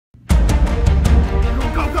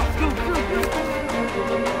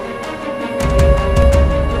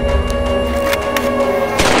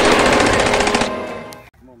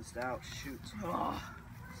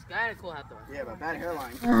had a cool hat though. Yeah, but bad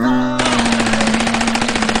hairline. I'm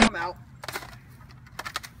out.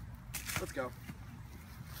 Let's go.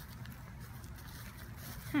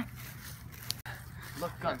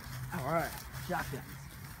 Look, gun. Alright. Shotguns.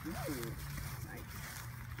 Ooh, nice.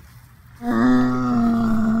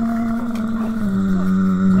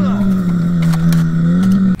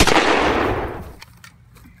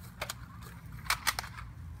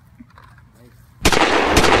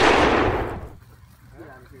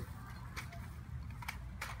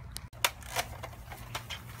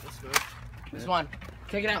 This one.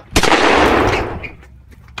 Take it out. I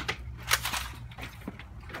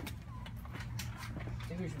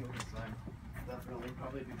think we should move this line. Definitely,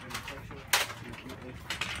 probably between the section.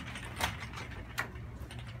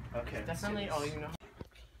 Okay. Definitely all you know.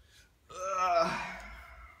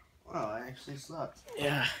 Wow, I actually slept.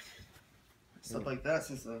 Yeah. Slept like that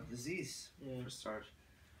since the disease Yeah. first started.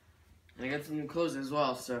 And I got some new clothes as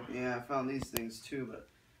well, so Yeah, I found these things too, but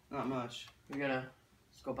not much. we're gonna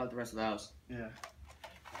scope out the rest of the house. Yeah.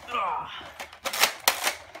 Ugh.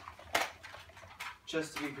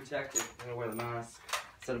 Just to be protected, I'm gonna wear the mask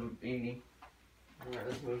instead of a beanie. Alright,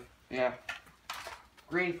 let's move. Yeah.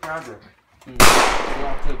 Green fabric.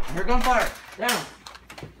 Here, gunfire! Down!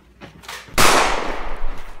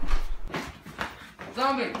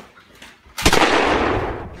 Zombie!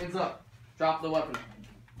 Hands up. Drop the weapon.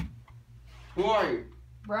 Who are you?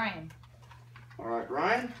 Bryan, Alright,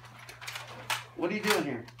 Bryan? What are you doing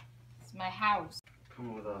here? it's my house.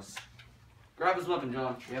 Come with us. Grab his weapon,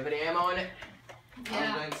 John. You have any ammo in it? I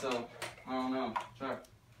don't think so. I don't know. Check.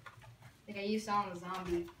 I think I used it on the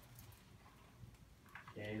zombie.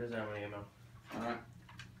 Yeah, he doesn't have any ammo. Alright.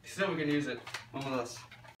 Still, we can use it. Come with us.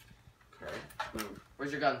 Okay. Move.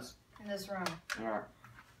 Where's your guns? In this room. Alright.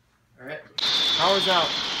 Alright. Power's out.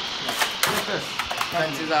 What's this?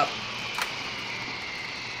 Fence is up.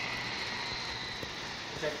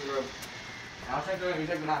 Check the room. I'll check the room. You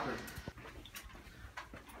check the bathroom.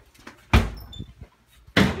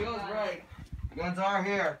 Feels right. Guns are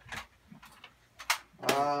here.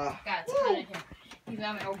 Got a ton in here. Even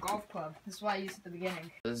have my old golf club. This is what I used at the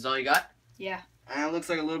beginning. This is all you got? Yeah. And it looks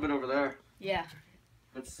like a little bit over there. Yeah,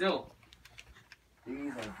 But still.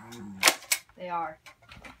 These are beauties. they are.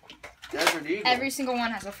 Desert Eagle. Every single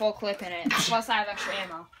one has a full clip in it. Plus I have extra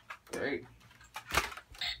ammo. Great.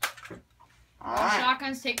 All Alright.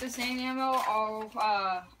 shotguns take the same ammo. All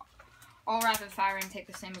rapid firing take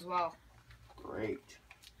the same as well. Great.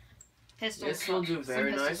 Pistols. This will do some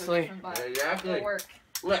very pistols are nicely. different, but Exactly. they'll work.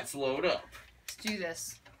 Let's load up. Let's do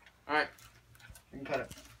this. Alright. You can cut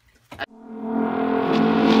it.